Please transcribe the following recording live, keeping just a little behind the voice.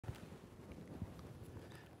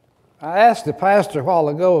I asked the pastor a while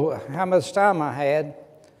ago how much time I had,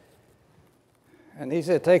 and he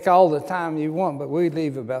said, take all the time you want, but we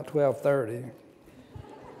leave about 12:30.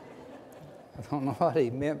 I don't know what he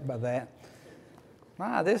meant by that.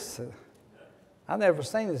 I've never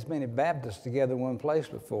seen this many Baptists together in one place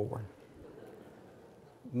before.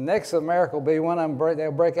 Next America will be one of them,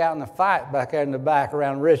 they'll break out in a fight back there in the back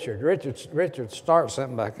around Richard. Richard starts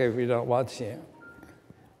something back there if you don't watch him.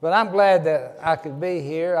 But I'm glad that I could be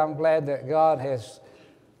here. I'm glad that God has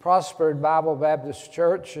prospered Bible Baptist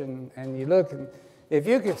Church. And you look, if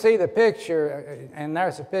you could see the picture, and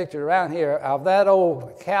there's a picture around here of that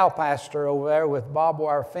old cow pasture over there with barbed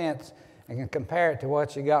wire fence, and can compare it to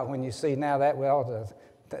what you got when you see now, that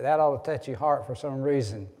ought to touch your heart for some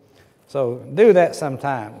reason. So do that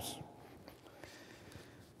sometimes.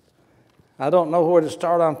 I don't know where to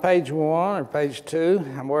start on page 1 or page 2.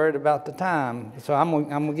 I'm worried about the time. So I'm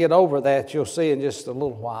going to get over that. You'll see in just a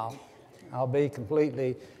little while. I'll be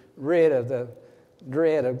completely rid of the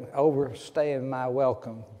dread of overstaying my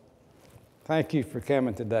welcome. Thank you for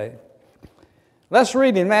coming today. Let's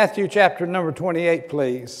read in Matthew chapter number 28,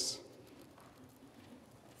 please.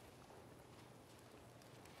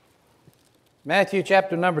 Matthew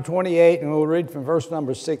chapter number 28, and we'll read from verse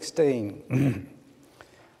number 16.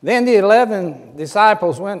 Then the 11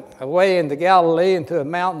 disciples went away into Galilee, into a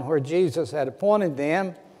mountain where Jesus had appointed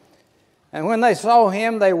them. And when they saw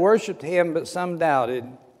him, they worshipped him, but some doubted.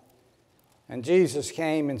 And Jesus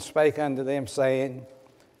came and spake unto them, saying,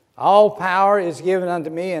 All power is given unto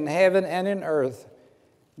me in heaven and in earth.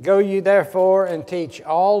 Go ye therefore and teach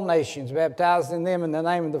all nations, baptizing them in the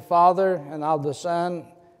name of the Father and of the Son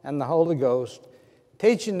and the Holy Ghost,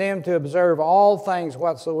 teaching them to observe all things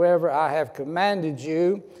whatsoever I have commanded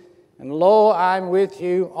you. And lo, I am with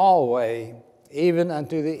you always, even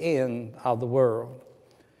unto the end of the world.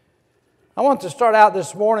 I want to start out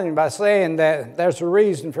this morning by saying that there's a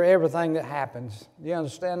reason for everything that happens. Do you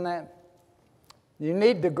understand that? You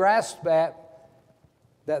need to grasp that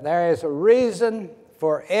there is a reason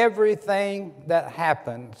for everything that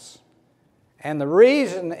happens. And the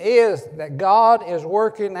reason is that God is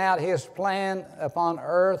working out His plan upon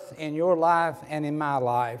earth in your life and in my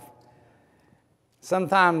life.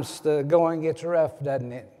 Sometimes the going gets rough,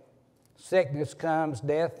 doesn't it? Sickness comes,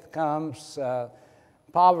 death comes,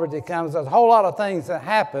 poverty comes. There's a whole lot of things that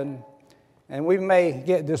happen, and we may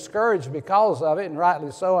get discouraged because of it, and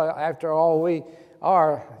rightly so. After all, we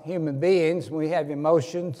are human beings. We have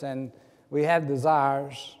emotions and we have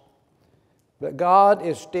desires. But God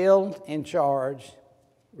is still in charge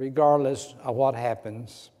regardless of what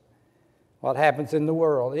happens in the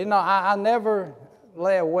world. You know, I never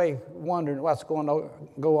lay awake wondering what's going to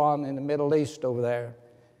go on in the Middle East over there.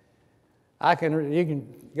 You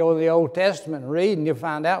can go to the Old Testament and read, and you'll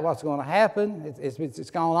find out what's going to happen.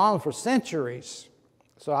 It's gone on for centuries.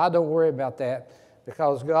 So I don't worry about that,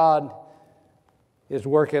 because God is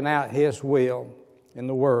working out His will in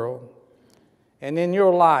the world. And in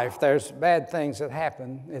your life, there's bad things that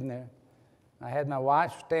happen, isn't there? I had my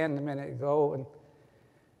wife stand a minute ago,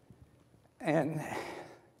 and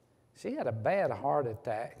she had a bad heart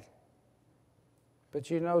attack. But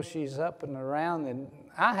you know, she's up and around, and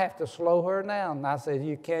I have to slow her down. And I said,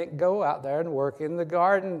 you can't go out there and work in the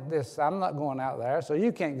garden. I'm not going out there, so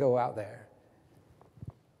you can't go out there.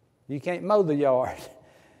 You can't mow the yard.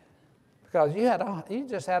 Because you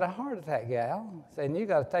just had a heart attack, gal. And you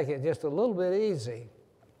got to take it just a little bit easy.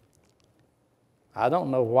 I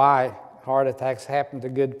don't know why heart attacks happen to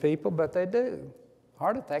good people, but they do.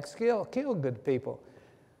 Heart attacks kill good people.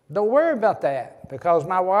 Don't worry about that, because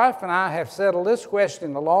my wife and I have settled this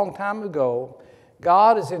question a long time ago.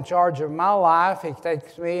 God is in charge of my life. He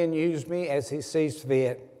takes me and uses me as He sees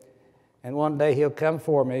fit. And one day He'll come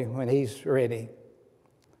for me when He's ready.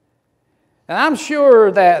 And I'm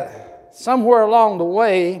sure that somewhere along the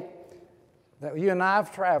way that you and I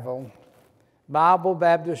have traveled, Bible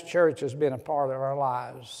Baptist Church has been a part of our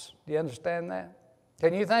lives. Do you understand that?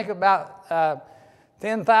 Can you think about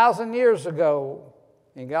 10,000 years ago,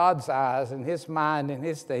 in God's eyes, in His mind, in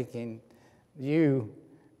His thinking, you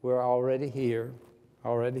were already here,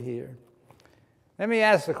 already here. Let me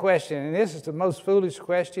ask the question, and this is the most foolish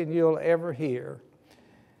question you'll ever hear.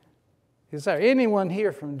 Is there anyone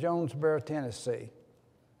here from Jonesboro, Tennessee?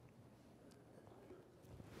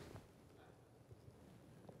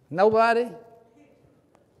 Nobody?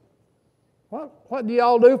 What do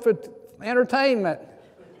y'all do for entertainment?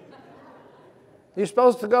 You're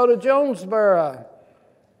supposed to go to Jonesboro.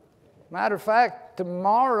 Matter of fact,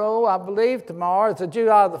 tomorrow, I believe tomorrow, it's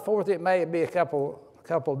July the 4th, it may be a couple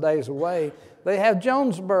of days away, they have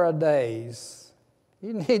Jonesboro Days.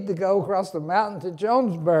 You need to go across the mountain to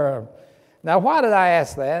Jonesboro. Now, why did I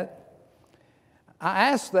ask that? I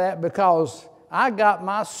asked that because I got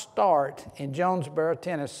my start in Jonesboro,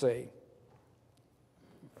 Tennessee.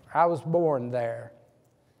 I was born there.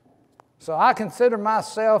 So I consider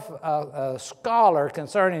myself a scholar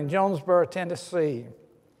concerning Jonesboro, Tennessee.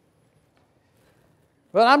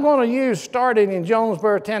 But I'm going to use starting in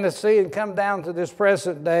Jonesboro, Tennessee and come down to this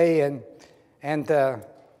present day and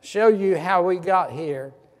show you how we got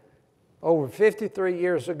here over 53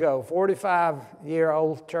 years ago.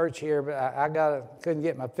 45-year-old church here, but I couldn't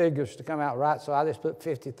get my figures to come out right, so I just put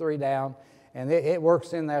 53 down, and it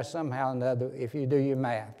works in there somehow or another if you do your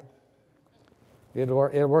math. It'll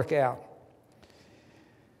work out.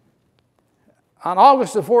 On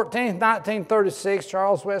August the 14th, 1936,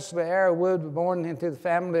 Charles Wesley Arrowwood was born into the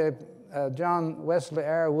family of John Wesley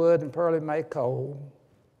Arrowwood and Pearlie Mae Cole.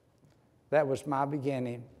 That was my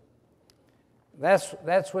beginning.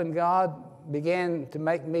 That's when God began to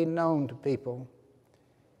make me known to people.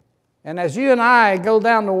 And as you and I go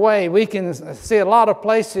down the way, we can see a lot of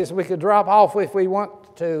places we could drop off if we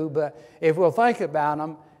want to, but if we'll think about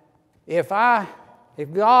them, if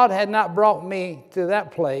God had not brought me to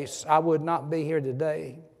that place, I would not be here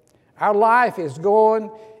today. Our life is going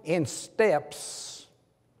in steps.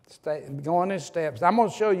 Going in steps. I'm going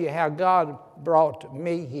to show you how God brought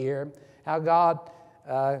me here, how God,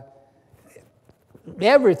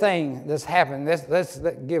 everything that's happened, let's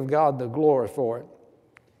give God the glory for it.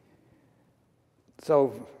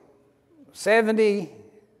 So,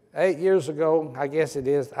 78 years ago, I guess it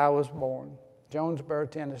is, I was born, Jonesboro,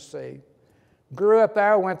 Tennessee. Grew up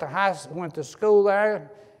there, went to school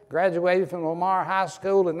there, graduated from Lamar High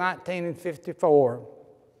School in 1954.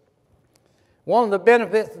 One of the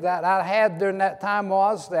benefits that I had during that time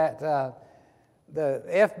was that the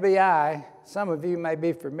FBI, some of you may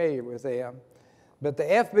be familiar with them, but the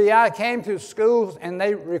FBI came to schools and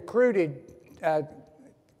they recruited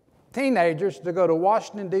teenagers to go to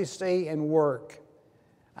Washington, D.C. and work.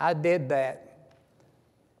 I did that.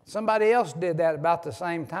 Somebody else did that about the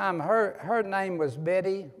same time. Her name was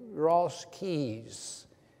Betty Ross Keyes.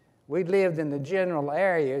 We lived in the general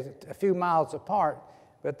area, a few miles apart,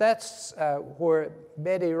 but that's where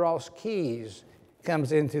Betty Ross Keyes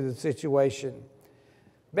comes into the situation.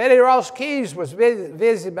 Betty Ross Keyes was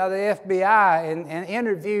visited by the FBI and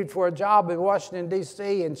interviewed for a job in Washington,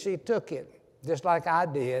 D.C., and she took it, just like I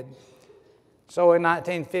did. So in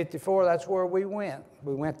 1954, that's where we went.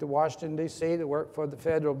 We went to Washington, D.C. to work for the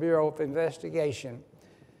Federal Bureau of Investigation.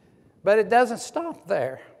 But it doesn't stop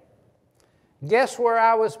there. Guess where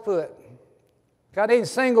I was put? Got any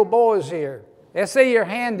single boys here? Let's see your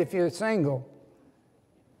hand if you're single.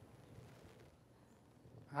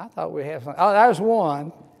 I thought we had some. Oh, there's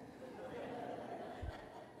one.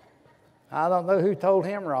 I don't know who told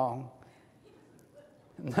him wrong.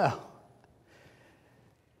 No.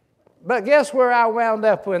 But guess where I wound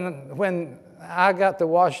up when I got to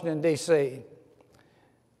Washington, D.C.?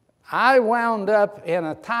 I wound up in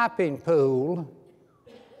a typing pool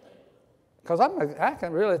because I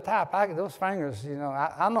can really type. Those fingers, you know,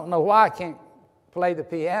 I don't know why I can't play the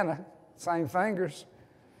piano, same fingers.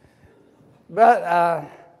 But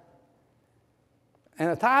in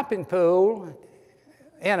a typing pool,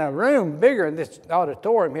 in a room bigger than this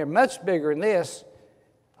auditorium here, much bigger than this,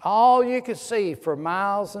 all you could see for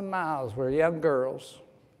miles and miles were young girls.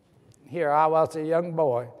 Here I was, a young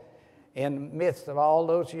boy, in the midst of all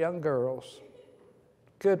those young girls.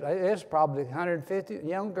 There's probably 150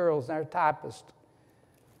 young girls there, typists.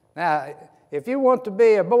 Now, if you want to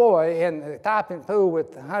be a boy in the typing pool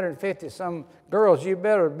with 150 some girls, you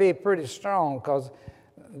better be pretty strong because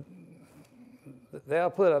they'll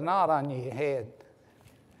put a knot on your head.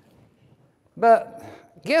 But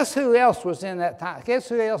guess who else was in that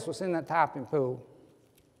typing pool?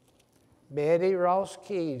 Betty Ross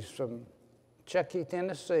Keyes from Chuckey,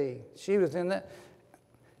 Tennessee. She was in that.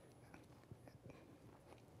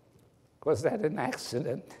 Was that an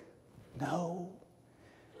accident? No.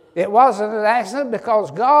 It wasn't an accident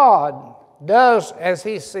because God does as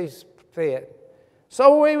He sees fit.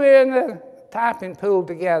 So we were in the typing pool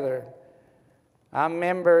together. I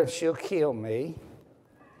remember, she'll kill me.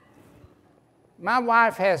 My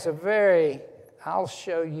wife has I'll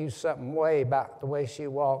show you something way about the way she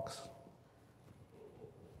walks.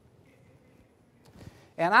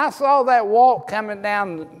 And I saw that walk coming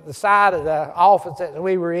down the side of the office that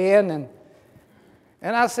we were in,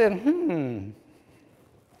 and I said,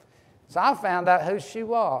 So I found out who she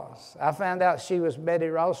was. I found out she was Betty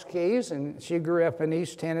Ross Keyes, and she grew up in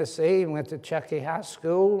East Tennessee and went to Chuckey High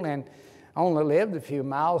School and only lived a few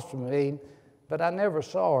miles from me, but I never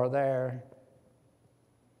saw her there.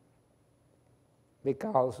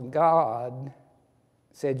 because God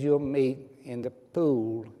said you'll meet in the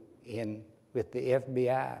pool with the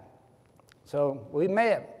FBI. So we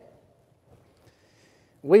met.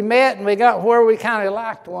 We met and we got where we kind of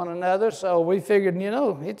liked one another, so we figured,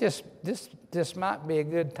 this might be a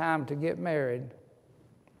good time to get married.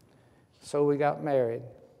 So we got married.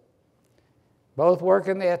 Both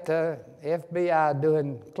working at the FBI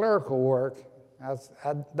doing clerical work.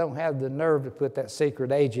 I don't have the nerve to put that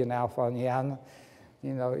secret agent off on you.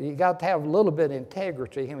 You got to have a little bit of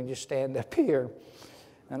integrity when you stand up here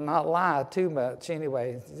and not lie too much.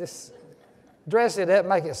 Anyway, just dress it up,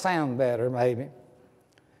 make it sound better maybe.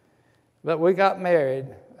 But we got married.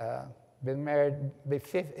 Been married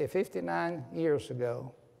 59 years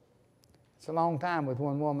ago. It's a long time with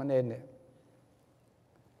one woman, isn't it?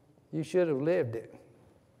 You should have lived it.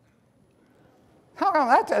 How come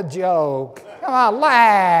that's a joke? Come on,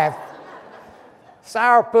 laugh.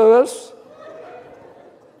 Sourpuss.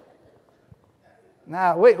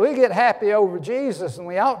 Now, we get happy over Jesus, and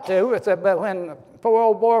we ought to, but when a poor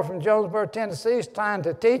old boy from Jonesboro, Tennessee is trying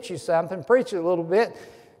to teach you something, preach a little bit,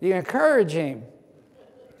 you encourage him.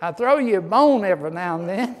 I throw you a bone every now and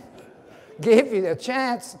then, give you a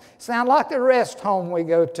chance. Sound like the rest home we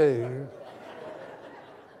go to.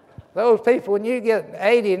 Those people, when you get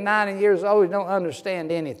 80 and 90 years old, you don't understand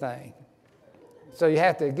anything. So you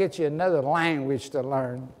have to get you another language to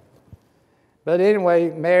learn. But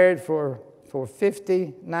anyway, married for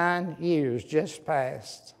 59 years, just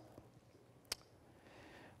passed.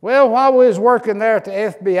 Well, while we was working there at the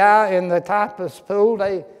FBI in the typist pool,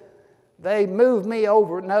 they moved me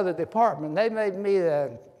over another department. They made me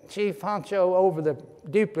the chief honcho over the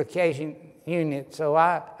duplication unit. So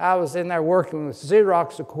I was in there working with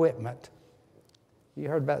Xerox equipment. You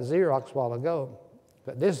heard about Xerox a while ago,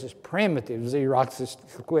 but this is primitive Xerox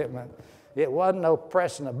equipment. It wasn't no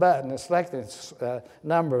pressing a button and selecting a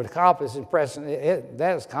number of copies and pressing it.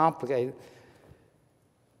 That was complicated.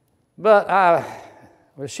 But I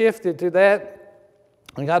was shifted to that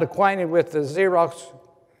and got acquainted with the Xerox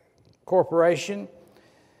Corporation.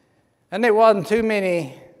 And there wasn't too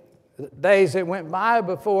many days that went by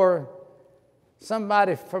before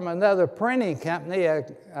somebody from another printing company,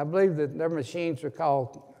 I believe that their machines were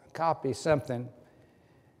called Copy something,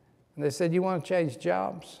 and they said, "You want to change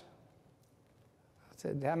jobs?" I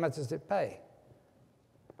said, "How much does it pay?"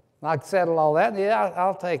 I could settle all that. Yeah,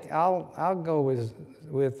 I'll go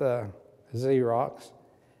with Xerox.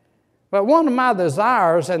 But one of my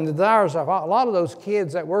desires, and the desires of a lot of those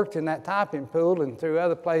kids that worked in that typing pool and through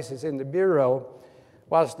other places in the bureau,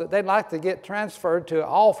 was that they'd like to get transferred to an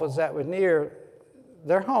office that was near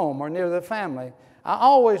their home or near their family. I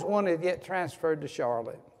always wanted to get transferred to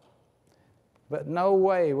Charlotte. But no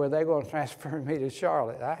way were they going to transfer me to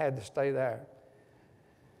Charlotte. I had to stay there.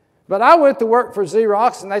 But I went to work for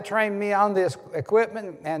Xerox, and they trained me on this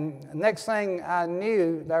equipment, and the next thing I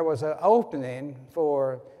knew, there was an opening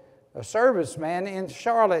for a serviceman in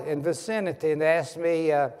Charlotte in vicinity, and they asked me,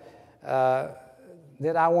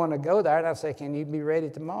 did I want to go there? And I said, "Can you be ready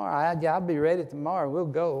tomorrow?" "Yeah, I'll be ready tomorrow. We'll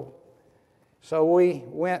go." So we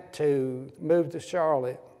moved to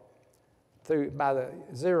Charlotte by the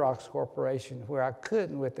Xerox Corporation, where I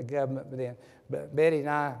couldn't with the government then. But Betty and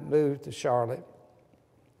I moved to Charlotte.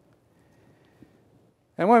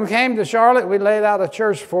 And when we came to Charlotte, we laid out a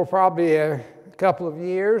church for probably a couple of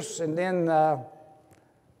years, and then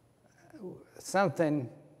something,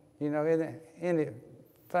 isn't it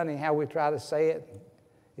funny how we try to say it?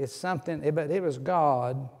 It's something, but it was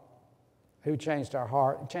God who changed our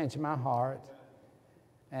heart, changed my heart,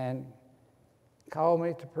 and called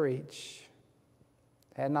me to preach.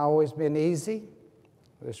 Hadn't always been easy.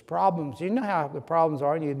 There's problems. You know how the problems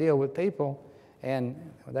are, and you deal with people, and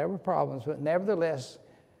there were problems, but nevertheless,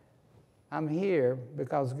 I'm here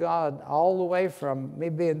because God, all the way from me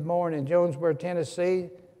being born in Jonesboro, Tennessee,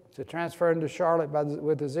 to transferring to Charlotte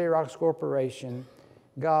with the Xerox Corporation,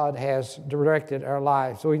 God has directed our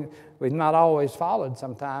lives. So we've not always followed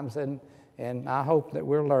sometimes, and I hope that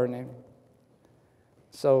we're learning.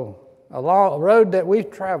 So a road that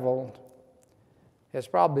we've traveled has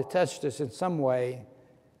probably touched us in some way,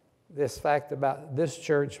 this fact about this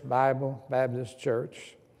church, Bible Baptist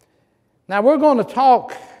Church. Now we're going to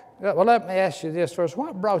talk, well, let me ask you this first.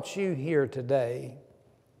 What brought you here today?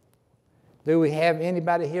 Do we have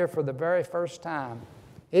anybody here for the very first time?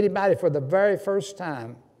 Anybody for the very first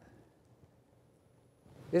time?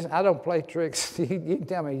 I don't play tricks. You can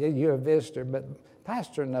tell me you're a visitor, but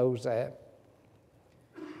Pastor knows that.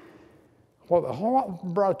 Well, what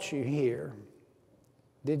brought you here?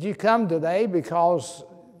 Did you come today because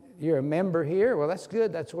you're a member here? Well, that's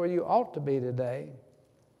good. That's where you ought to be today.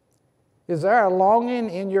 Is there a longing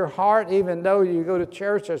in your heart, even though you go to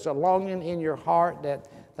church, there's a longing in your heart that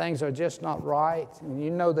things are just not right, and you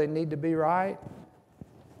know they need to be right?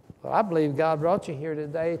 Well, I believe God brought you here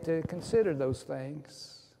today to consider those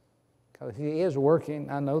things, because He is working,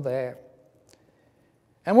 I know that.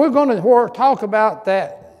 And we're going to talk about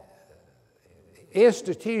that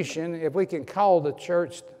institution, if we can call the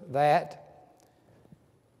church that.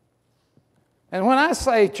 And when I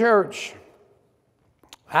say church,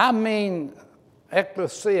 I mean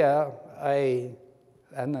ecclesia,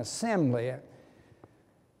 an assembly.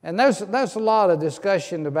 And there's a lot of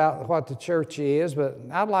discussion about what the church is, but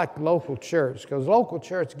I like local church, because local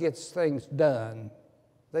church gets things done.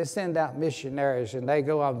 They send out missionaries, and they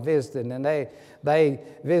go out visiting, and they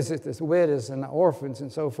visit the widows and the orphans and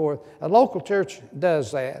so forth. A local church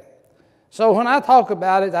does that. So when I talk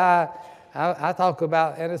about it, I talk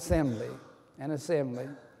about an assembly. An assembly.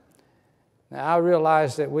 Now, I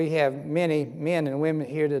realize that we have many men and women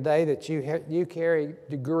here today that you carry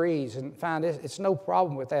degrees, and find it's no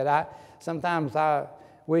problem with that. Sometimes I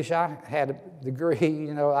wish I had a degree,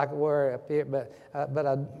 I could wear up here, but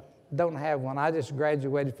I don't have one. I just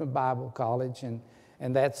graduated from Bible college, and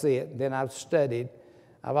that's it. Then I've studied.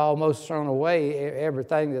 I've almost thrown away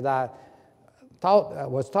everything that I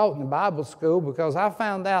was taught in the Bible school, because I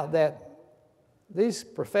found out that these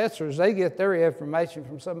professors, they get their information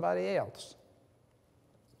from somebody else.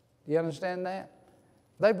 Do you understand that?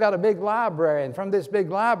 They've got a big library, and from this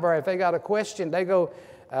big library, if they got a question, they go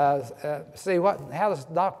see how does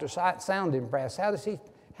Dr. sound impressed? How does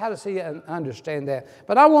he understand that?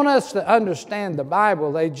 But I want us to understand the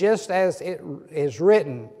Bible, just as it is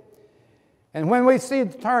written. And when we see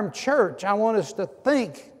the term church, I want us to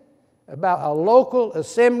think about a local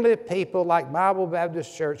assembly of people like Bible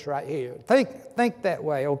Baptist Church right here. Think that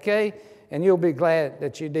way, okay? And you'll be glad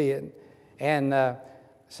that you did. And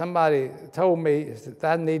somebody told me that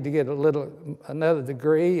I need to get another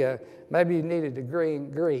degree. Maybe you need a degree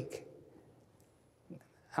in Greek.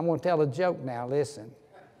 I'm going to tell a joke now. Listen.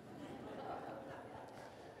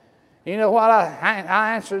 You know what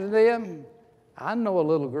I answered to them? I know a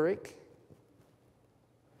little Greek.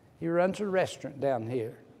 He runs a restaurant down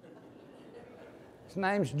here. His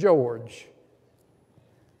name's George.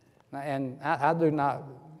 And I do not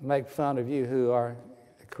make fun of you who are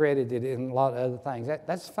credited in a lot of other things.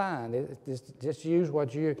 That's fine. Just use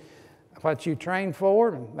what you trained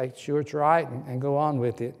for, and make sure it's right, and go on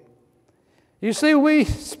with it. You see, we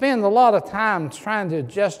spend a lot of time trying to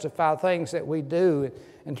justify things that we do,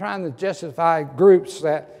 and trying to justify groups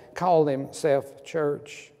that call themselves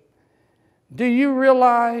church. Do you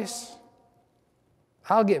realize,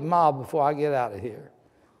 I'll get mobbed before I get out of here.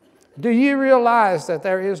 Do you realize that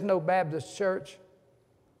there is no Baptist church?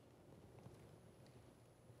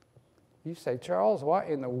 You say, Charles, what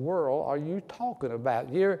in the world are you talking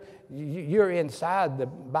about? You're inside the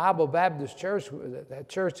Bible Baptist Church, that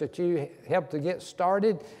church that you helped to get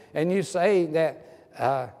started, and you say that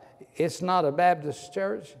it's not a Baptist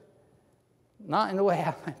church? Not in the way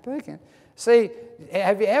I'm thinking. See,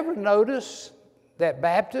 have you ever noticed that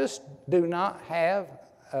Baptists do not have,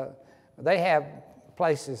 they have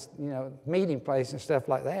places, meeting places and stuff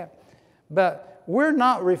like that, but we're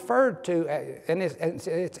not referred to, and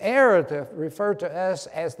it's error to refer to us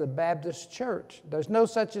as the Baptist church. There's no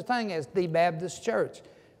such a thing as the Baptist church.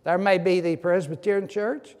 There may be the Presbyterian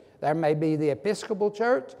church, there may be the Episcopal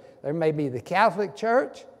church, there may be the Catholic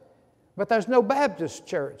church, but there's no Baptist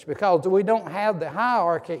church, because we don't have the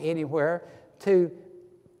hierarchy anywhere to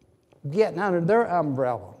get under their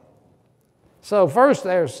umbrella. So first,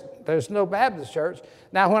 there's no Baptist church.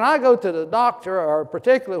 Now, when I go to the doctor, or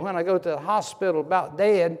particularly when I go to the hospital about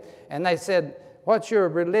dead, and they said, what's your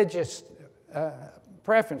religious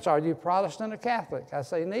preference? Are you Protestant or Catholic? I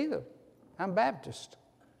say, neither. I'm Baptist.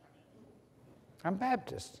 I'm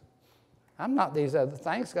Baptist. I'm not these other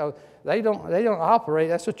things, because they don't operate.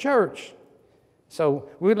 That's a church. So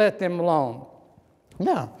we let them alone.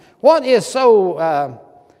 Now, what is so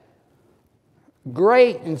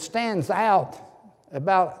great and stands out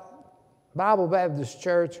about Bible Baptist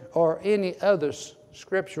Church or any other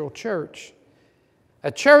scriptural church?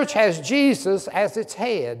 A church has Jesus as its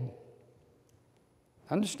head.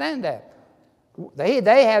 Understand that.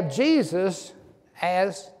 They have Jesus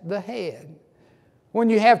as the head. When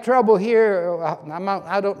you have trouble here,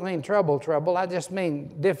 I don't mean trouble, I just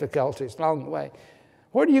mean difficulties along the way.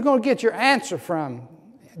 Where are you going to get your answer from?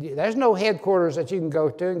 There's no headquarters that you can go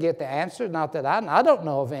to and get the answer. Not that I don't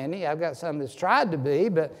know of any. I've got some that's tried to be,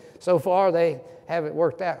 but so far they haven't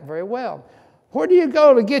worked out very well. Where do you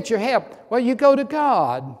go to get your help? Well, you go to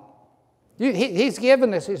God. He's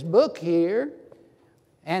given us His book here.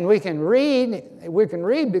 And we can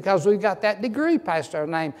read because we've got that degree past our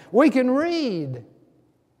name. We can read.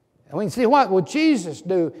 And we can see what will Jesus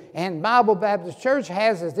do. And Bible Baptist Church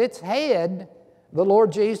has as its head the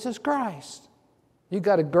Lord Jesus Christ. You've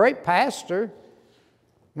got a great pastor.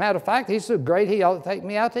 Matter of fact, he's so great he ought to take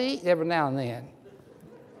me out to eat every now and then.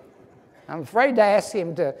 I'm afraid to ask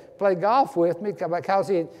him to play golf with me because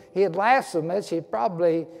he'd laugh so much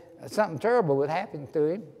something terrible would happen to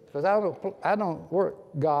him. Because I don't work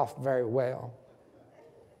golf very well.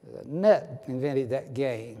 The nut invented that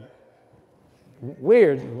game.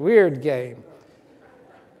 Weird game.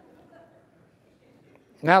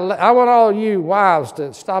 Now, I want all you wives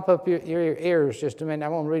to stop up your ears just a minute. I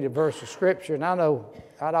want to read a verse of Scripture, and I know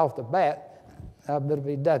right off the bat I better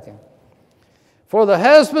be ducking. For the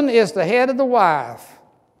husband is the head of the wife,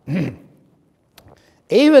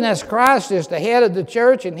 even as Christ is the head of the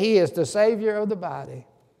church, and he is the Savior of the body.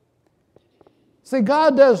 See,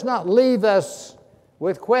 God does not leave us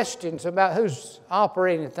with questions about who's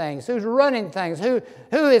operating things, who's running things, who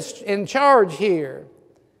is in charge here.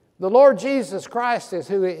 The Lord Jesus Christ is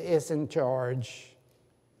who is in charge.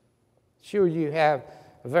 Sure, you have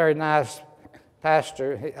a very nice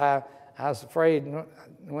pastor. I was afraid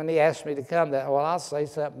when he asked me to come that, well, I'll say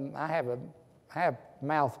something. I have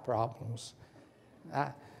mouth problems.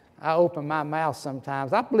 I open my mouth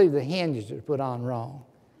sometimes. I believe the hinges are put on wrong.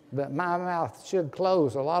 But my mouth should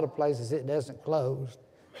close. A lot of places it doesn't close.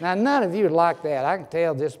 Now, none of you are like that. I can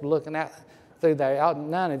tell just looking out through there.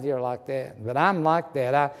 None of you are like that. But I'm like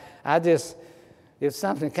that. I just, if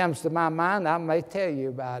something comes to my mind, I may tell you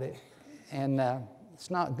about it. And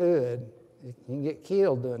it's not good. You can get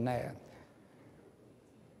killed doing that.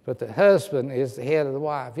 But the husband is the head of the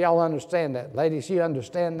wife. Y'all understand that? Ladies, you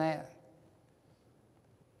understand that?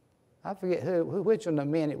 I forget which of the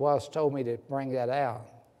men it was told me to bring that out.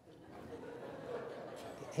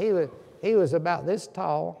 He was about this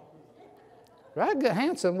tall, right good,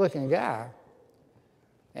 handsome-looking guy,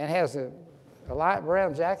 and has a light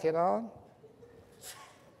brown jacket on,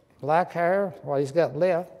 black hair, what he's got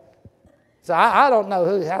left. So I don't know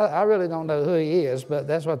I really don't know who he is, but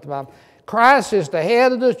that's what the Bible. Christ is the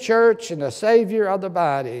head of the church and the Savior of the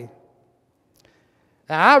body.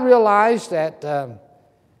 Now I realize that the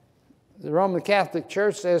Roman Catholic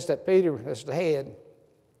Church says that Peter is the head.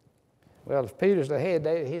 Well, if Peter's the head,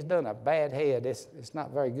 he's done a bad head. It's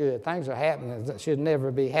not very good. Things are happening that should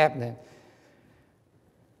never be happening.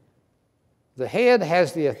 The head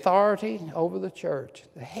has the authority over the church.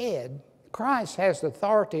 The head, Christ has the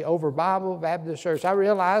authority over Bible Baptist Church. I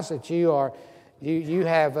realize that you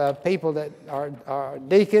have people that are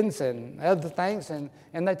deacons and other things, and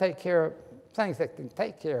they take care of things that they can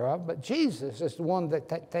take care of. But Jesus is the one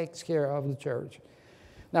that takes care of the church.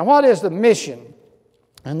 Now, what is the mission?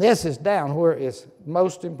 And this is down where it's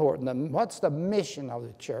most important. What's the mission of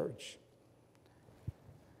the church?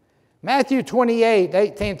 Matthew 28,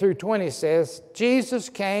 18 through 20 says, Jesus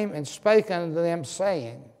came and spake unto them,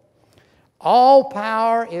 saying, All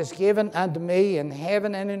power is given unto me in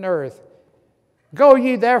heaven and in earth. Go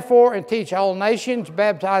ye therefore and teach all nations,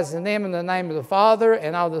 baptizing them in the name of the Father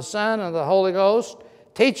and of the Son and of the Holy Ghost,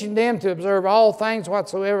 teaching them to observe all things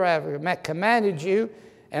whatsoever I have commanded you.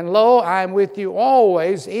 And lo, I am with you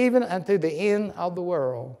always, even unto the end of the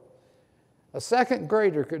world. A second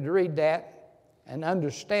grader could read that and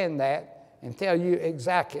understand that and tell you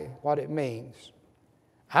exactly what it means.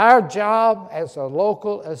 Our job as a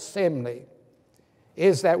local assembly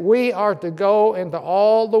is that we are to go into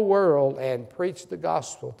all the world and preach the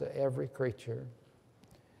gospel to every creature.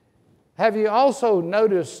 Have you also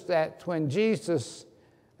noticed that when Jesus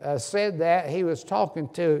said that, he was talking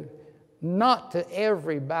to not to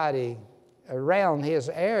everybody around his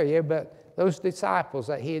area, but those disciples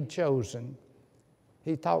that he had chosen.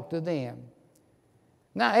 He talked to them.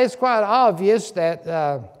 Now, it's quite obvious that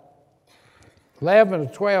 11 or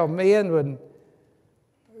 12 men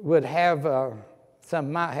would have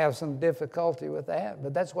might have some difficulty with that,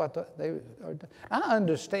 but that's what they are. I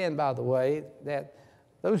understand, by the way, that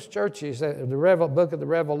those churches that the book of the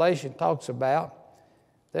Revelation talks about,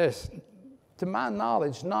 there's, to my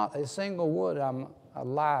knowledge, not a single one of them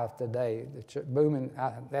alive today. Booming.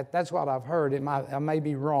 That's what I've heard. I may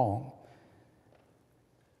be wrong.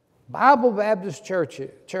 Bible Baptist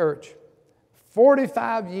Church,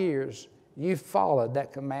 45 years, you followed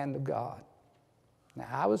that command of God. Now,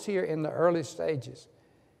 I was here in the early stages,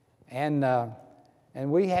 and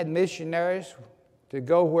we had missionaries to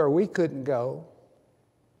go where we couldn't go,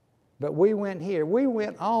 but we went here. We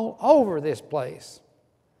went all over this place.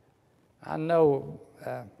 I know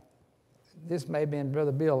this may have been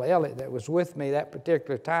Brother Bill Elliott that was with me that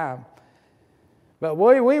particular time. But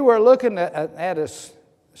we were looking at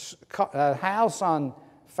a house on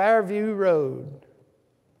Fairview Road.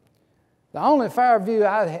 The only Fairview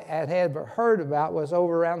I had ever heard about was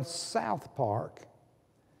over around South Park.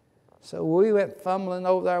 So we went fumbling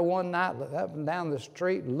over there one night, up and down the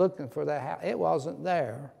street, looking for that house. It wasn't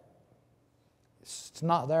there. It's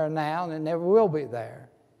not there now, and it never will be there,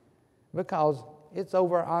 because it's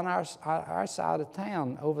over on our side of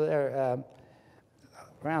town, over there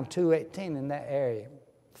around 218 in that area,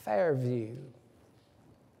 Fairview.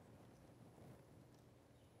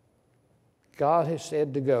 God has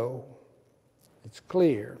said to go. It's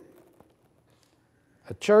clear.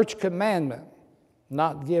 A church commandment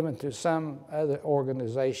not given to some other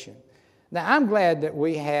organization. Now, I'm glad that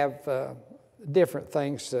we have different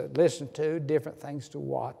things to listen to, different things to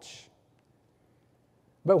watch.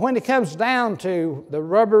 But when it comes down to the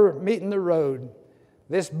rubber meeting the road,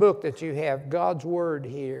 this book that you have, God's Word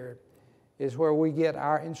here, is where we get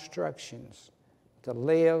our instructions to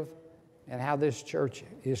live and how this church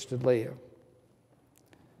is to live.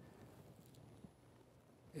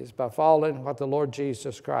 It's by following what the Lord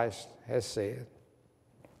Jesus Christ has said.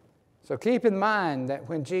 So keep in mind that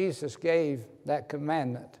when Jesus gave that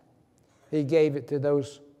commandment, He gave it to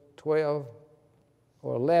those 12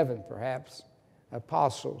 or 11 perhaps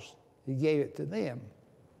apostles. He gave it to them.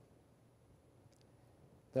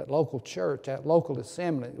 That local church, that local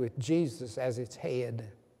assembly with Jesus as its head.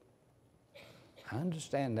 I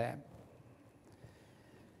understand that.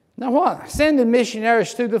 Now what? Sending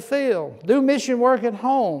missionaries to the field. Do mission work at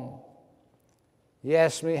home. You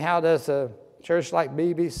ask me, how does a church like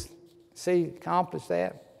BBC accomplish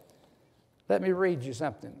that? Let me read you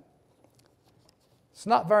something. It's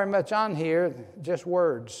not very much on here, just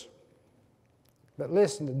words. But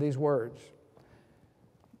listen to these words.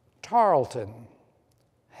 Tarleton,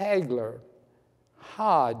 Hagler,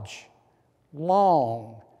 Hodge,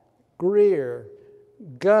 Long, Greer,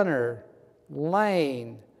 Gunner,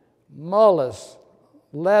 Lane, Mullis,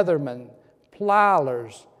 Leatherman,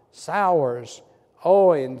 Plowlers, Sowers,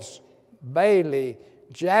 Owens, Bailey,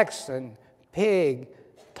 Jackson, Pig,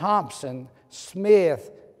 Thompson, Smith,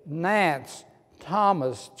 Nance,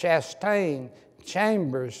 Thomas, Chastain,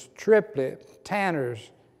 Chambers, Triplett, Tanners,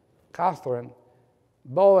 Cawthron,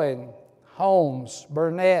 Bowen, Holmes,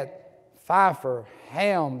 Burnett, Pfeiffer,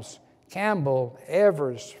 Helms, Campbell,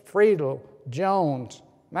 Evers, Friedel, Jones,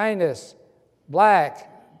 Manus, Black,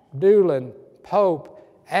 Doolin, Pope,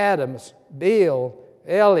 Adams, Beale,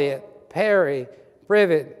 Elliott, Perry,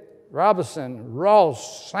 Privet, Robinson,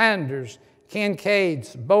 Ross, Sanders,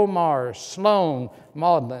 Kincaids, Bomar, Sloan,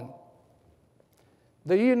 Maudlin.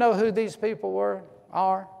 Do you know who these people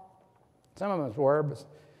are? Some of them were, but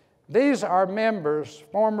these are members,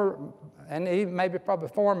 former, and even maybe probably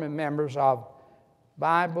former members of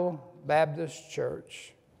Bible Baptist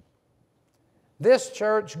Church. This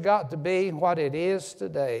church got to be what it is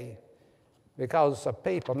today because of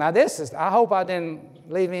people. Now I hope I didn't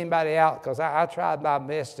leave anybody out, because I tried my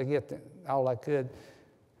best to get all I could.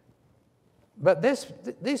 But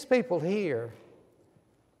these people here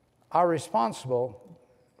are responsible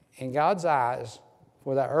in God's eyes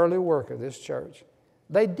for the early work of this church.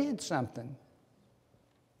 They did something.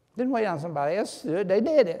 Didn't wait on somebody else to do it. They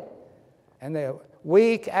did it. And they,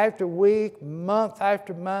 week after week, month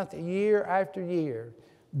after month, year after year,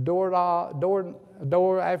 door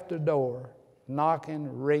after door,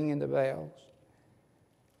 knocking, ringing the bells.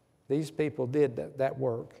 These people did that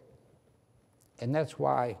work. And that's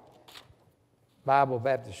why Bible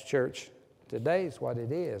Baptist Church today is what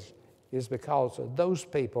it is because of those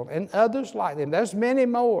people and others like them. There's many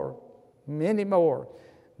more.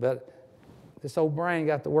 But this old brain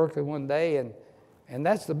got to working one day, and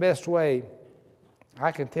that's the best way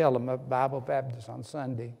I can tell them about Bible Baptist on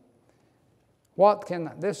Sunday. What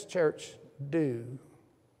can this church do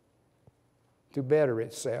to better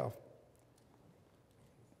itself?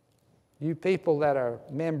 You people that are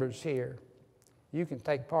members here, you can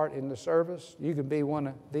take part in the service. You can be one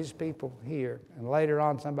of these people here. And later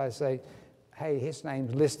on somebody say, hey, his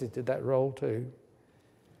name's listed to that role too.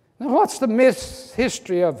 Now what's the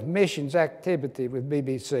history of missions activity with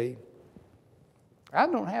BBC? I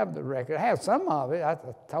don't have the record. I have some of it. I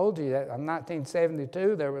told you that in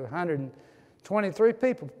 1972 there were 123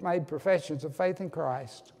 people made professions of faith in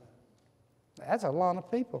Christ. That's a lot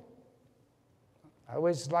of people. I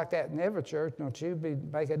always like that in every church, don't you?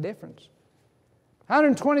 Make a difference.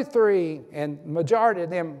 123, and majority of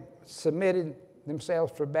them submitted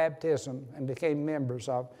themselves for baptism and became members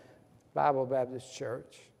of Bible Baptist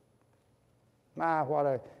Church. My, what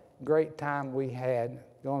a great time we had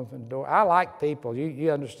going from the door. I like people.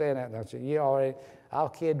 You understand that, don't you? I'll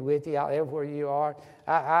kid with you everywhere you are.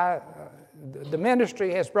 The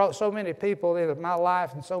ministry has brought so many people into my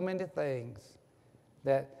life and so many things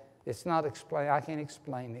that it's not explained. I can't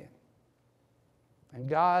explain it. And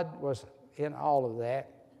God was in all of that.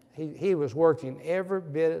 He was working every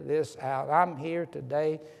bit of this out. I'm here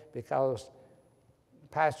today because the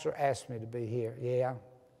pastor asked me to be here. Yeah,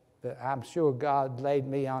 but I'm sure God laid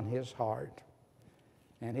me on his heart.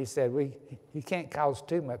 And he said, you can't cause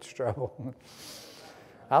too much trouble.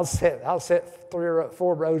 I'll sit 3 or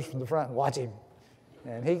 4 rows from the front and watch him.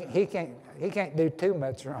 And he can't do too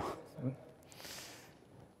much wrong.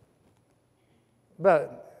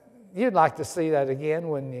 But you'd like to see that again,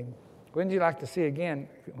 wouldn't you? Wouldn't you like to see again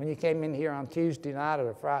when you came in here on Tuesday night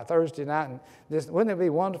or Thursday night? And wouldn't it be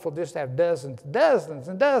wonderful just to have dozens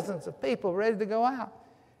and dozens of people ready to go out?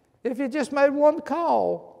 If you just made one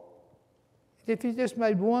call,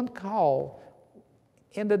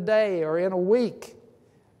 in a day or in a week,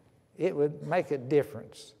 it would make a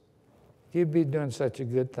difference. You'd be doing such a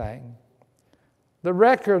good thing. The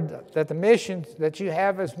record that the missions that you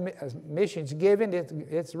have as missions given,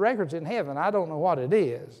 it's records in heaven. I don't know what it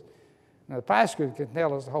is. Now, the pastor can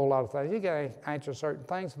tell us a whole lot of things. He can answer certain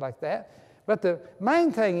things like that. But the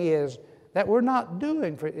main thing is that we're not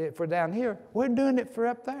doing it for down here. We're doing it for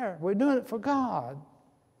up there. We're doing it for God.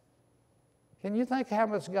 Can you think how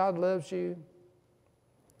much God loves you?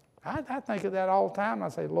 I think of that all the time. I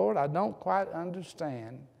say, Lord, I don't quite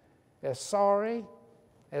understand. As sorry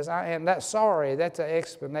as I am, that's an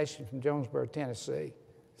explanation from Jonesboro, Tennessee.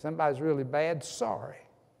 Somebody's really bad, sorry.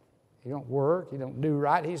 You don't work, you don't do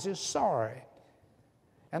right, he's just sorry.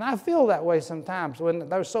 And I feel that way sometimes when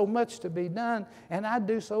there's so much to be done and I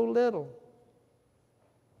do so little.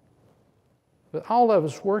 But all of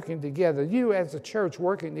us working together, you as a church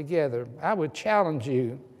working together, I would challenge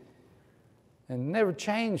you and never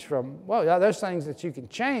change from, well, there's things that you can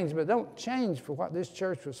change, but don't change for what this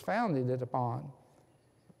church was founded upon.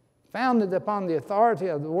 Founded upon the authority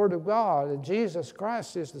of the Word of God, that Jesus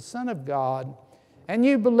Christ is the Son of God, and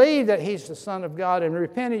you believe that He's the Son of God and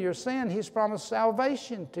repent of your sin, He's promised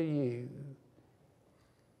salvation to you.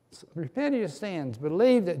 So repent of your sins.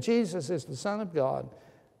 Believe that Jesus is the Son of God.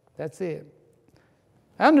 That's it.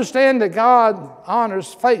 Understand that God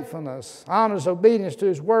honors faithfulness, honors obedience to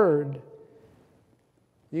His Word.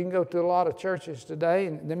 You can go to a lot of churches today,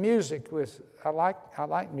 and the music I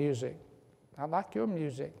like music. I like your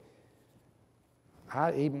music.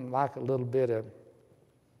 I even like a little bit of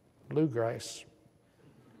bluegrass.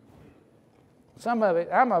 Some of it,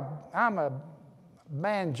 I'm a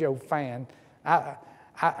banjo fan.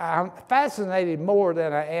 I'm fascinated more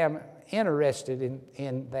than I am interested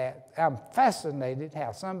in that. I'm fascinated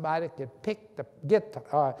how somebody could pick the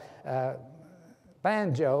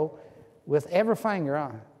banjo with every finger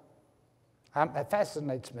on it. That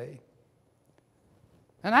fascinates me.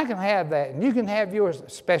 And I can have that, and you can have your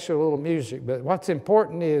special little music, but what's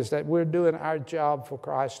important is that we're doing our job for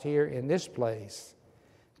Christ here in this place,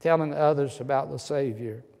 telling others about the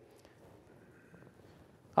Savior.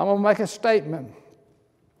 I'm going to make a statement.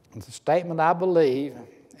 It's a statement I believe,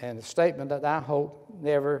 and a statement that I hope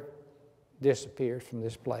never disappears from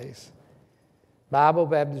this place. Bible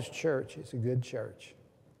Baptist Church is a good church.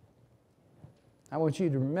 I want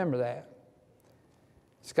you to remember that.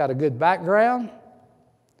 It's got a good background.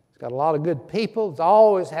 It's got a lot of good people. It's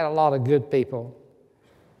always had a lot of good people.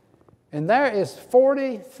 And there is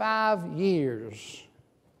 45 years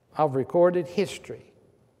of recorded history,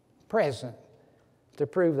 present, to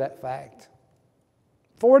prove that fact.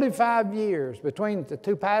 45 years between the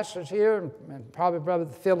two pastors here, and probably Brother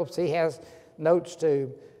Phillips, he has notes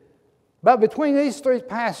too. But between these three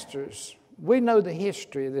pastors, we know the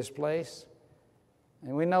history of this place,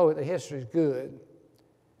 and we know that the history is good.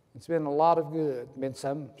 It's been a lot of good. Been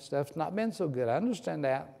some stuff's not been so good. I understand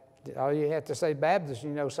that. All you have to say Baptist, you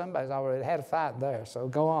know somebody's already had a fight there, so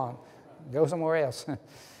go on. Go somewhere else.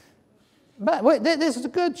 But this is a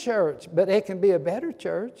good church, but it can be a better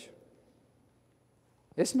church.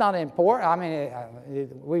 It's not important. I mean,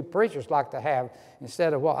 we preachers like to have,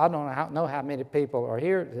 instead of, well, I don't know how many people are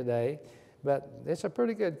here today, but it's a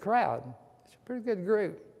pretty good crowd. It's a pretty good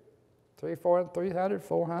group. 300,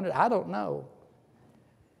 400, I don't know.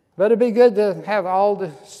 But it'd be good to have all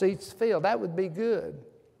the seats filled. That would be good.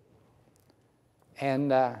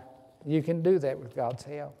 And you can do that with God's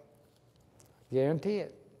help. Guarantee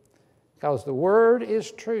it. Because the Word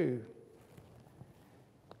is true.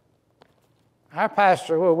 Our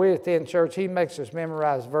pastor, well, we attend church, he makes us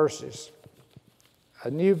memorize verses.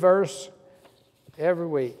 A new verse every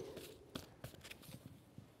week.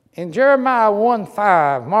 In Jeremiah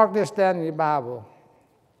 1:5, mark this down in your Bible.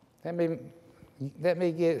 Let me Let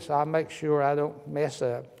me get it so I make sure I don't mess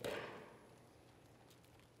up.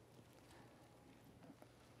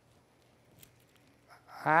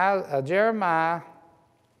 Jeremiah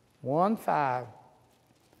 1:5.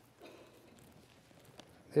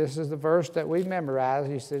 This is the verse that we memorized.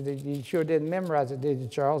 You said, you sure didn't memorize it, did you,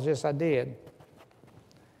 Charles? Yes, I did.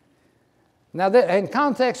 Now, in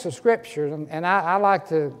context of Scripture, and I like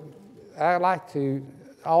to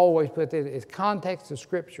always put this, is context of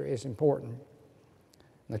Scripture is important.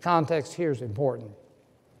 The context here is important.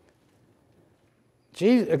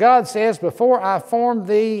 God says, before I formed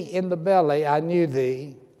thee in the belly, I knew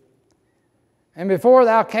thee. And before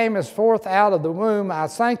thou camest forth out of the womb, I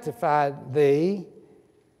sanctified thee.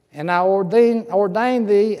 And I ordained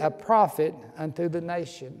thee a prophet unto the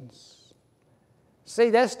nations. See,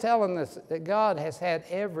 that's telling us that God has had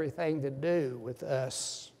everything to do with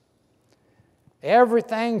us.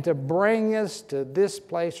 Everything to bring us to this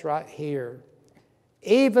place right here.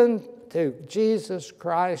 Even to Jesus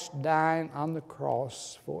Christ dying on the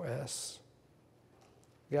cross for us.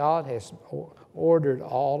 God has ordered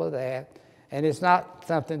all of that. And it's not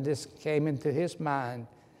something that just came into His mind.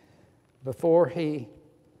 Before He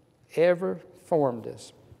ever formed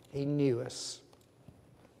us, He knew us.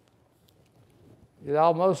 It's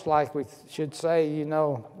almost like we should say,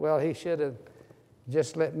 well, He should have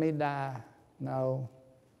just let me die. No,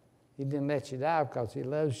 He didn't let you die because He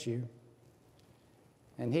loves you.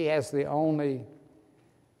 And He has the only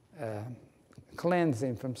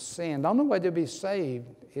cleansing from sin. The only way to be saved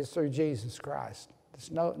is through Jesus Christ.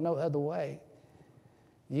 There's no other way.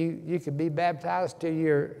 You could be baptized till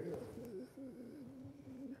you're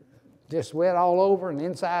just wet all over and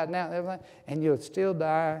inside and out and everything, and you'll still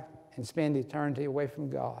die and spend eternity away from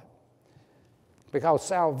God. Because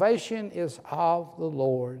salvation is of the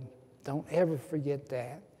Lord. Don't ever forget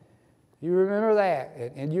that. You remember that.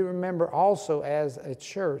 And you remember also as a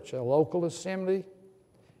church, a local assembly,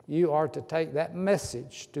 you are to take that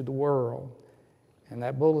message to the world. And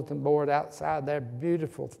that bulletin board outside there,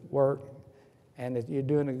 beautiful work, and that you're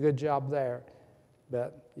doing a good job there.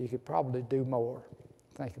 But you could probably do more.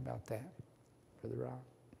 Think about that, Brother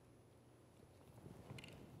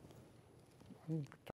Ron.